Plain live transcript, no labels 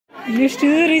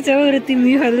निष्ठुरी चौर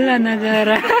तिमी हल्ला नगर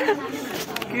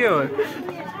के हो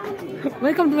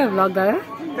वेलकम टु माई भ्लग दादा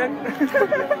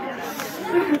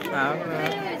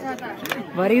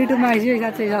भरे युट्युबमा आइसक्यो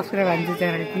साँच्चै सब्सक्राइब हान्छु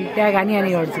च्यानल ट्याग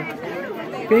हानी गर्छु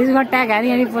फेसबुकमा ट्याग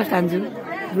हानी पोस्ट हान्छु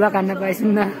ब्लग हान्न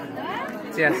पाइसुन्न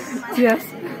चियर्स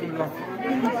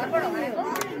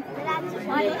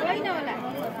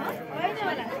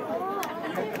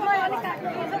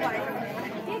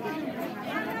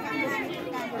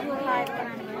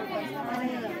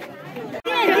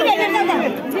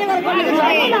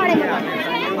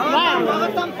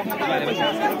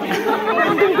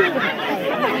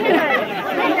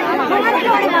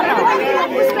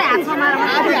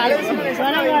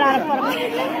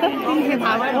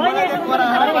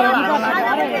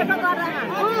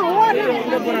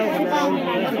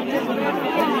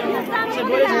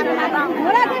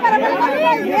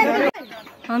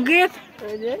अंकित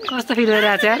कस्तो फिल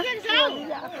भइरहेछ यार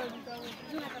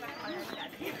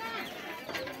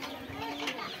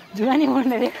जुवानी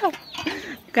मोड्ने देखो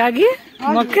कागी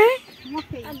मकै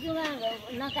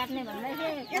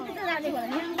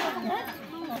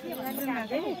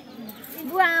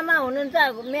बुवा आमा हुनुहुन्छ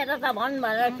मेरो त भन्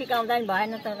भनेर सिकाउँदा नि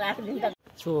भएन त राखिदिन्छ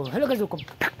सो हेलो गाइस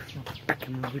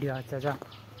भिडियो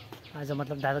आज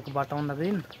मतलब दादाको बताउँदा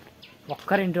दिन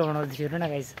भर्खर इन्ट्रो बनाउँदैछु हेर्नु न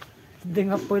गाइस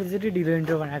सिधैमा पहिलोचोटि ढिलो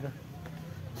इन्ट्रो बनाएको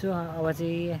सो अब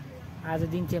चाहिँ आज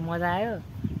दिन चाहिँ मजा आयो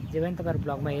जे पनि तपाईँहरू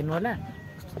ब्लगमा हेर्नु होला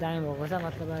कस्तो दामी भएको छ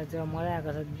मतलब चाहिँ मजा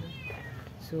आएको छ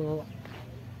सो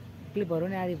क्लिपहरू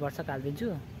नि आधी भर्सक हालिदिन्छु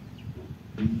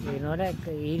हेर्नु होला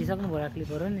हेरिसक्नु भयो होला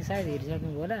क्लिपहरू नि सायद हेरिसक्नु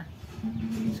भयो होला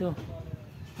सो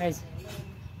गाइस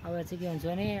अब चाहिँ के हुन्छ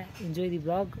भने इन्जोय दि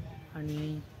ब्लग अनि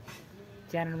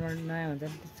च्यानलमा नयाँ हुन्छ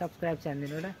भने सब्सक्राइब चाहिँ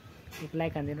हानिदिनु एउटा एक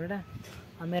लाइक हानिदिनु एउटा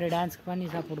मेरो डान्स पनि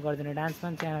सपोर्ट गरिदिनु डान्स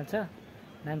पनि च्यानल छ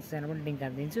डान्स च्यानल पनि लिङ्क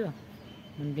हालिदिन्छु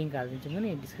लिङ्क हालिदिन्छु म नि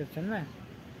डिस्क्रिप्सनमा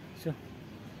so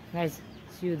guys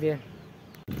C you there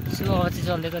so अब चाहिँ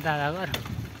चल्दैको दादा घर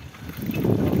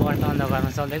बढ्ता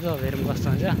अन्धकारमा चल्दैको हेरौँ कस्तो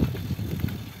हुन्छ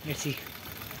लेट्स सी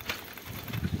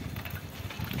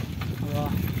अब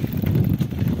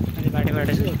अलि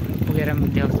बाटो छु पुगेर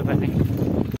देखाउँछु तपाईँलाई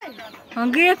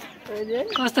अंकित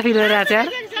कस्तो फिल भइरहेछ यार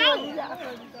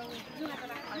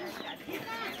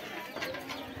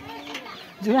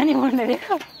जुवानी मोड्ने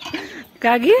देखो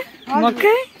कागी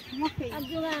मकै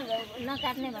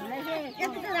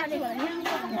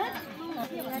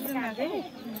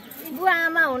बुवा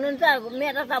आमा हुनुहुन्छ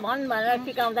मेरो त भन् भनेर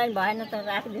सिकाउँदा नि भएन त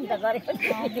राखिदिन्छ गरेको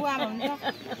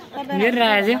मेरो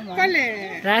राजे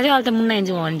अहिले त मुन्ना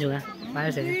हिँड्छु भन्छु भाइ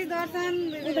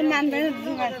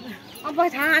अब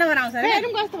छाडो बनाउँछ रे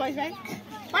कस्तो भइसक्यो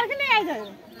पर्खिनै आइछ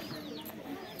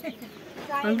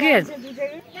अंकित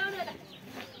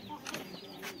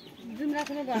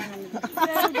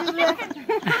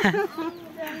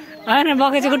होइन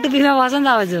बगैँचाको टुप्पीमा बस्छ नि त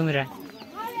अब जुम्रा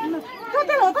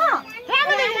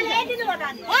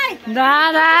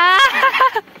दादा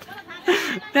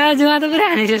त्यहाँ जुवा त पुरै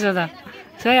हानिसकेछ त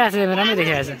सही आएको छ राम्रै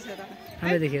देखिरहेको छ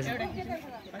राम्रै देखिएको छ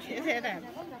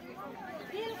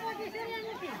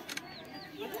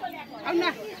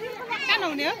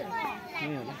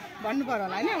भन्नु पर्यो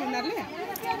होला हैन उनीहरुले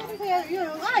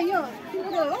यो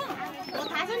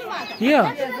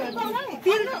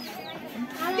तिल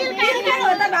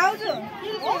हो त भाउजू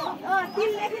तिल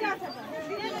लेखिराछ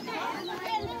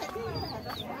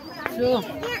सो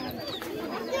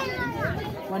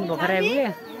पनि भर्खर आइपुगे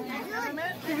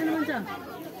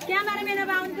क्यामेरा मेन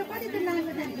बाउनको कति दिन लाग्छ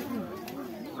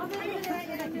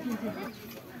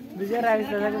बुझेर आइस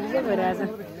दादाको बुझे भइरहेछ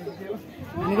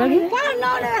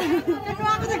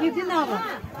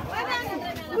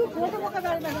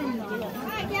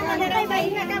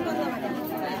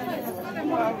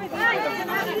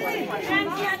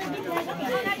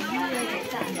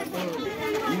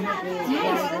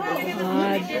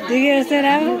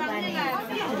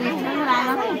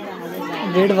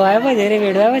भेट भयो पो धेरै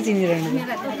भेट भयो पो चिनिरहनु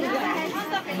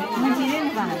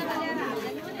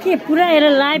के पुरा हेर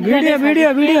live video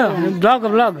video video blog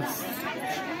blog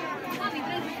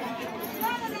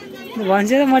भन्छ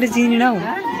त मैले चिनिनँ हौ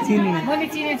चिनिनँ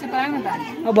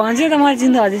अब भन्छ त मैले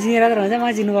चिन्छु हजुर चिनेर त भन्छ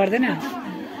मलाई चिन्नु पर्दैन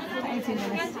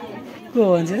को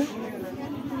भन्छ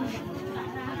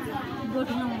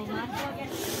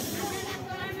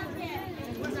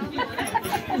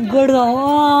गोडगाउँ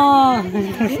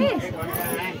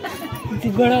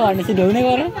गोडगाउँ भन्ने चाहिँ ढोग्ने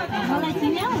गर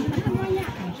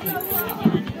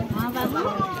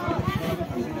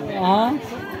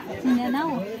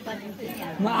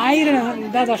म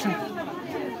आइरहेन दादा दर्शन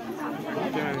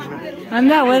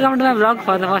अन्दा welcome to my blog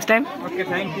for the first time okay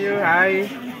thank you high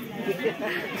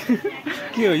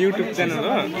के हो युट्युब च्यानल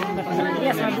हो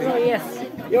यस ब्रो यस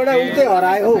एउटा उतै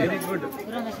हरायो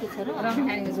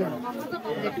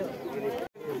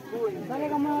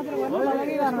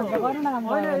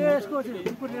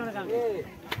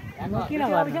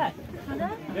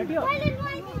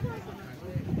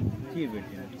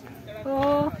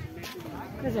हौ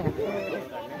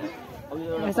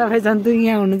सबै जन्तु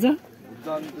यहाँ हुनुहुन्छ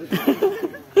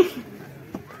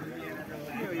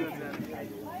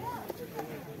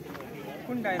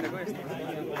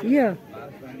यो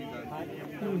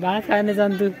भात खाने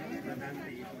जन्तु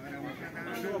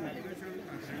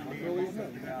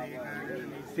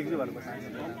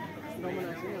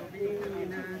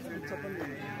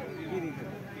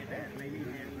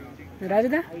राजु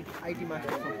दा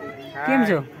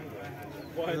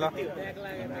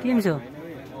केम छौ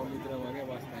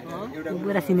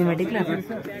पुरा सिनेमेटिक ल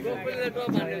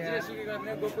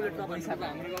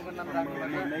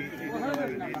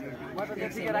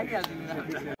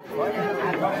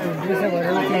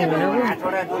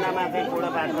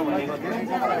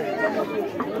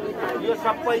यो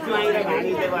सबै ज्वाइँ र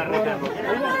भानीले भर्न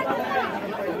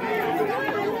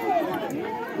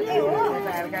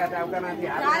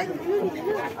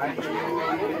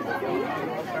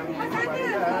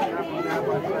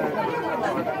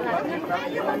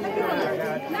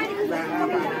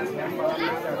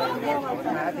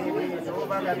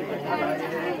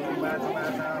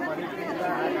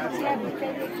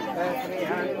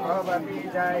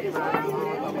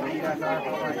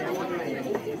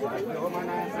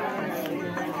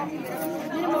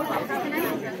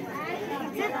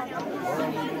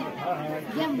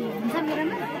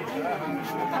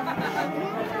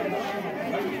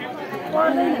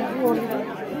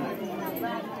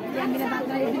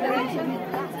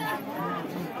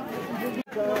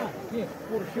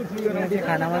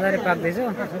खाना मजाले पाक्दैछ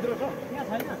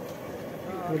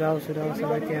पुराउ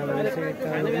सबै त्यहाँ भइरहेछ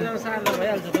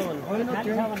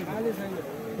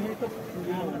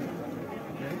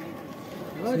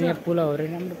यहाँ पुलाउहरू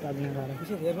राम्रो पाक्ने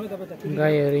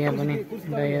गाईहरू यहाँ पनि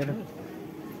गाईहरू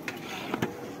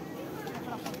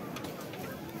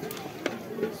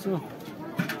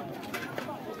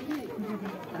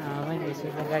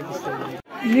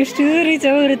निष्ठुरी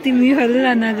छौ र तिमी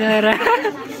हल्ला नगर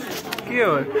के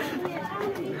हो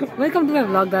वेलकम टु माई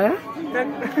भ्लग दादा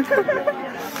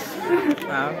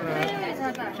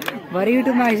भरे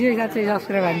युट्युबमा आइसु 700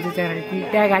 सब्सक्राइब हान्छु च्यानल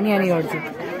ट्याग हानी गर्छु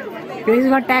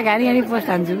फेसबुकमा ट्याग हानी पोस्ट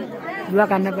हान्छु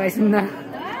ब्लग हान्न पाइसुन्न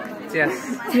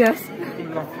चियर्स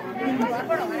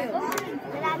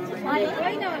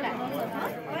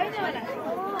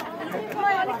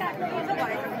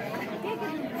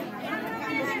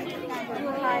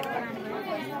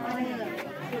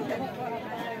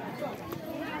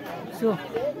सो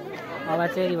अब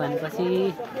चाहिँ भनेपछि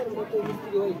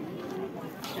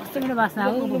कस्तो मेरो बास्ना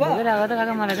हो भोगेर आएको त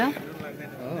काका मलाई त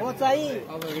म चाहिँ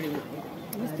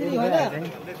मिस्त्री होइन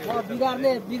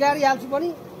म बिगारिहाल्छु पनि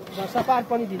सपाट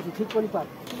पनि दिन्छु ठिक पनि पार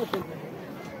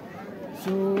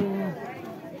सो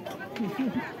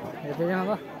हेर्दै जाउँ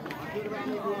अब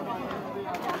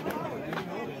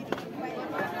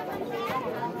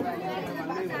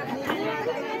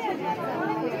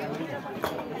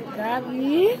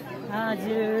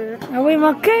हजुर अब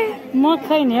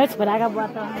मकै नि हो छोराको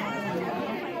बात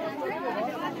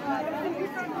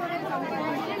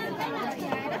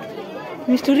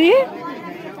निष्ठुरी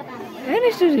ए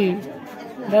निष्ठुरी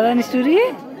दादा निष्ठुरी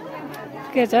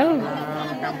के छ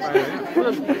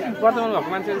वर्तमान भएको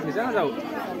मान्छे थिएछ न जाऊ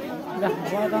ल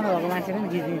वर्तमान भएको मान्छे पनि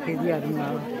खिचिहाल्नु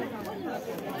अब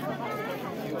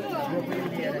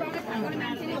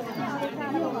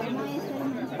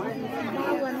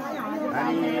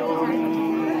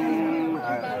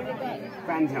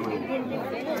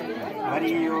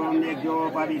हरि ओम यज्ञो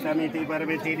पवित्रमिति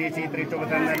पर्वचिरि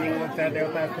चित्रितोपतन्दलिङ्गोच्च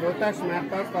देवता स्रोत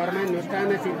स्मार्त कर्मानुष्ठान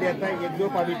सिद्ध्यर्थ यज्ञो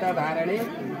पवित्र धारणे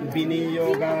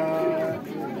विनियोग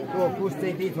को पुस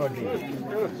चाहिँ ती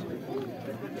छोडिदिनु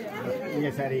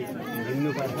यसरी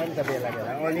हिँड्नुपर्छ नि त बेला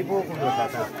बेला अनि पो कुरो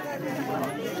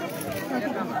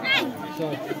छ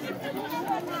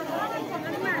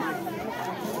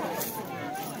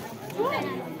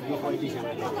यो पैँतिसमा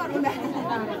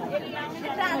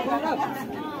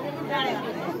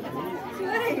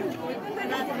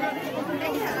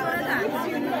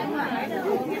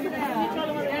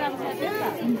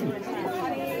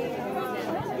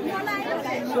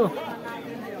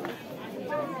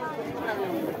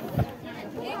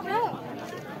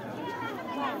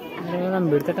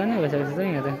भिड त टानै भइसकेको छ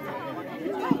यहाँ त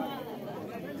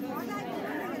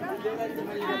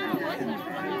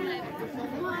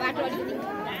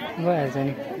भइहाल्छ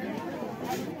नि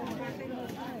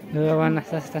ढुवा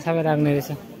नास्ता सबै राख्ने रहेछ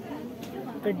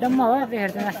पेटडममा हो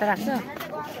त्यतिखेर चाहिँ नास्ता राख्छ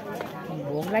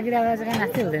भोक लागिरहेको चाहिँ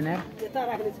नास्तै हुँदैन यार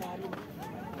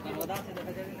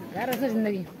गाह्रो छ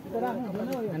जिन्दगी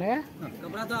होइन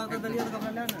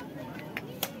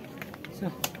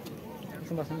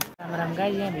बस्नु राम्रो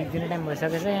गाई यहाँ भिज्दिने टाइम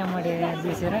भइसकेछ यहाँ मैले यहाँ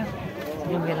बिर्सेर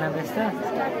गेम खेल्न व्यस्त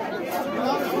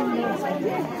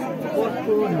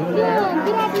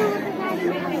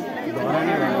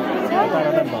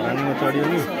धरानीमा चढ्यो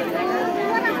नि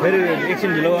फेरि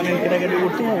एकछिन ढिलो गर्ने केटाकेटी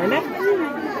उठ्छ होइन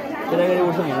केटाकेटी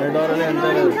उठ्छ भनेर डरले अन्त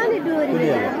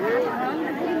कुदिहाल्यो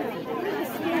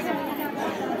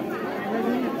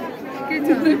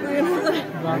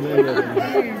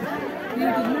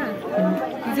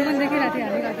हिजो पनि देखिरहेको थिएँ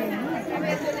हालिरहेको थिएँ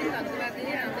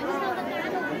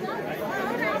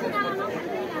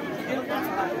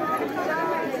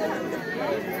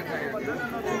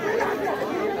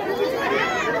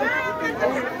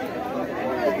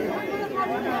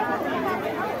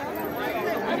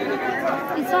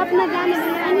सपना जाने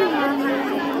अनि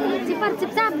चिपक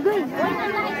चिपचाप गई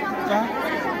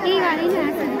के गाडी न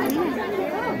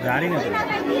गाडी न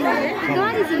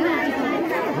गाडी छ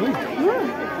हो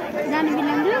जाने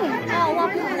बिलङ्गु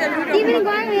तिमी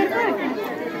गयो एयरपोर्ट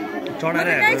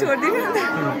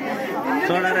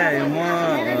चढाएर आयो म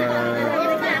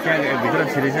त्यहाँ भित्र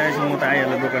छिरिसकेपछि म त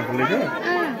आइहाल्यो दोकान खोलेको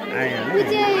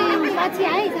आइहाल्यो पछि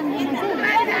आए सम्झना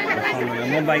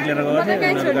म बाइक लिएर गएको थिएँ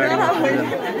उनीहरू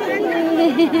गाडीमा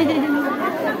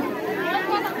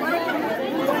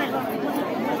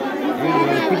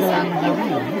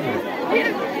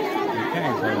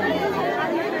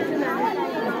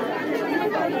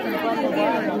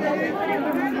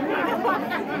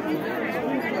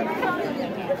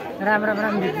राम्रो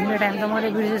भिज्ने टाइम त मैले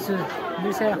बिर्सेछु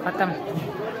बिर्सेर खत्तम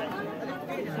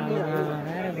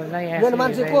मेरो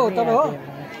मान्छे को तपाईँ हो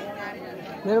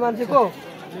मेरो मान्छे को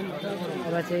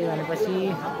अब चाहिँ भनेपछि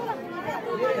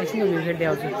एकछिन भिडियो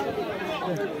देखाउँछु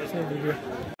भिडियो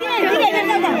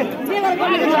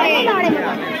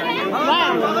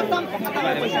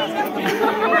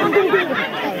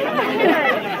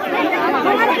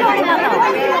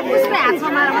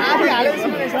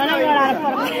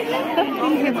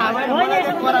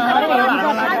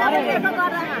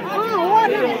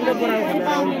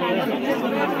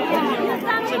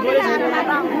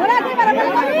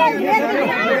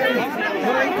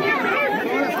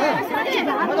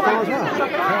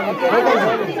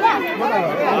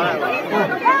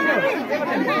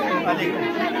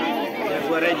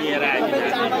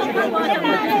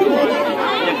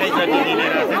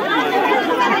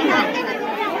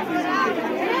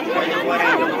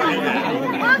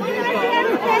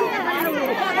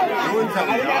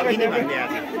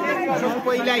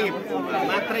सबैलाई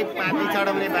मात्रै पार्टी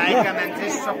चढाउने बाहेकका मान्छे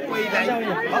सबैलाई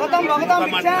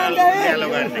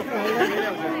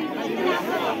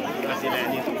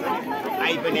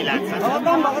आइ पनि लाग्छ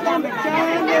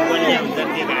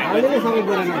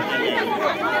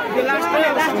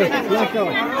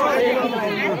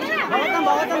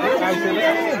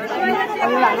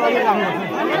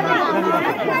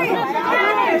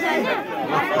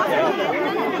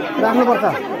राख्नुपर्छ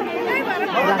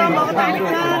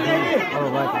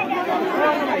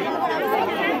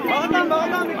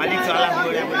अलिक चला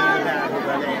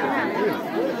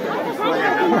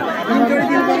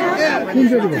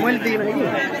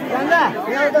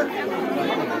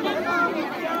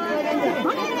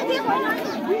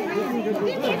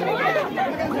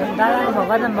दादाको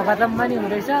भगतम पनि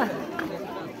हुँदैछ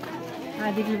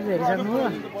आधी क्लिप हेरिसक्नुभयो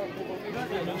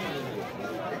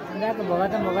दादाको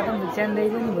भगतम भिक्षान्दै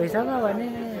पनि भइसक्यो भने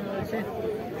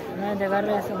नयाँ गरेर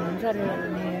यसो हुनुहुन्छ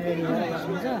रेडी भएर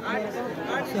बस्नुहुन्छ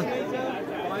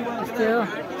यस्तै हो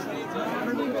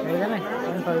एकदमै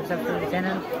सब्सक्राइब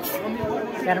च्यानल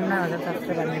क्यारम नआउँछ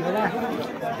सब्सक्राइब गर्ने बेला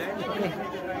ओके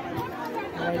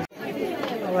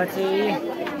अब चाहिँ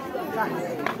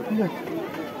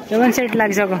 7 सेट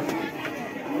लागिसक्यो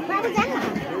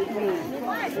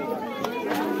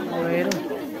अब हेरौँ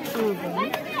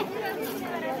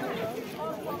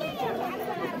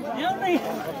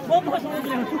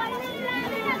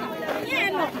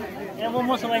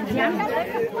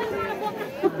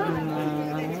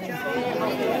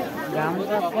घाम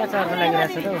त क्या चर्को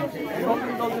लागिरहेको छ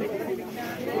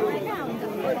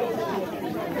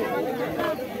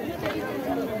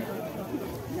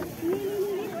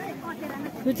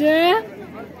त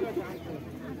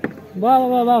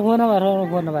बा फोन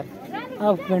नम्बर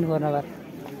अब फ्रेन्ड फोन नम्बर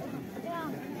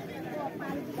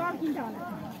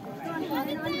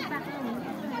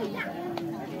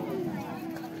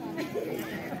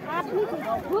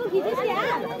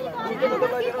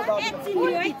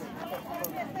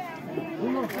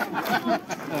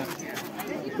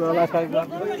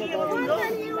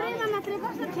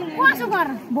कसो गर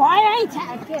भयो है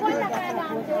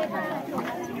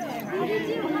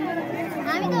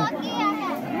हामी त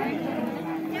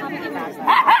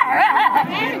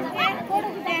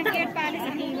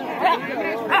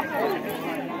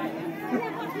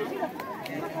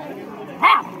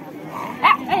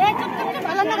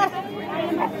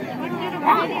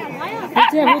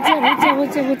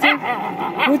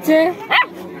अघि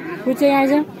पुचे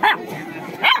आइज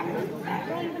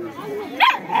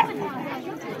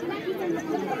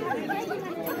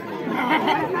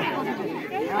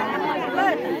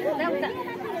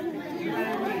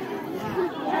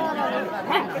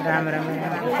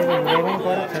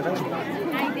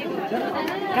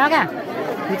काका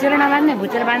भुचेर नबाँध्ने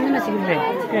भुचेर बाँध्दैन सिक्री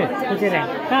भुचेर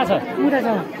कहाँ छ उता छ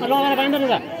लगाएर बाँध्दैन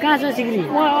त कहाँ छ सिक्री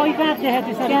कहाँ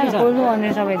खोल्नु भन्ने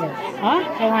सबैले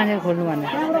मान्छे खोल्नु भन्ने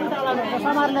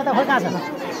समार्ने त खोइ कहाँ छ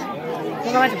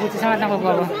त्यो मान्छे भुचे समार्न गएको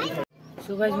अब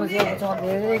सो गाइस म चाहिँ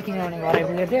धेरै किनभने घर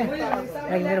आइपुगेको थिएँ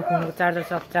लागि मेरो फोनको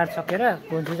चार्ज सकेर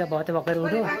फोन स्विच अफ भयो त्यो भर्खर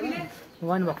उठ्यो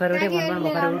वान भर्खर उठ्यो फोन पनि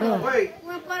भर्खर उठ्यो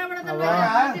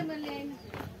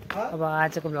अब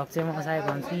आजको भ्लग चाहिँ म सायद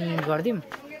भन्छु इन्ड गरिदिउँ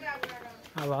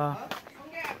अब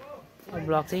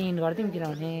भ्लग चाहिँ इन्ड गरिदिउँ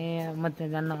किनभने म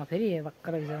त्यहाँ जान्न फेरि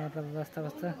भर्खर मतलब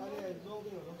बस्दा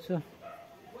so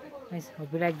nice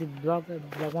hope you like the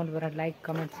vlog one to like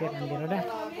comment share गरिदिनु एउटा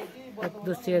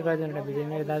एकदम सेयर गरिदिनु एउटा भिडियो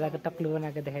मेरो दादाको टक्लु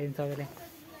बनाएको देखाइदिनु सबैले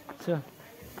सो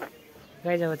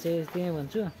गाइज अब चाहिँ त्यही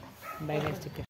भन्छु बाई गाइज टेक केयर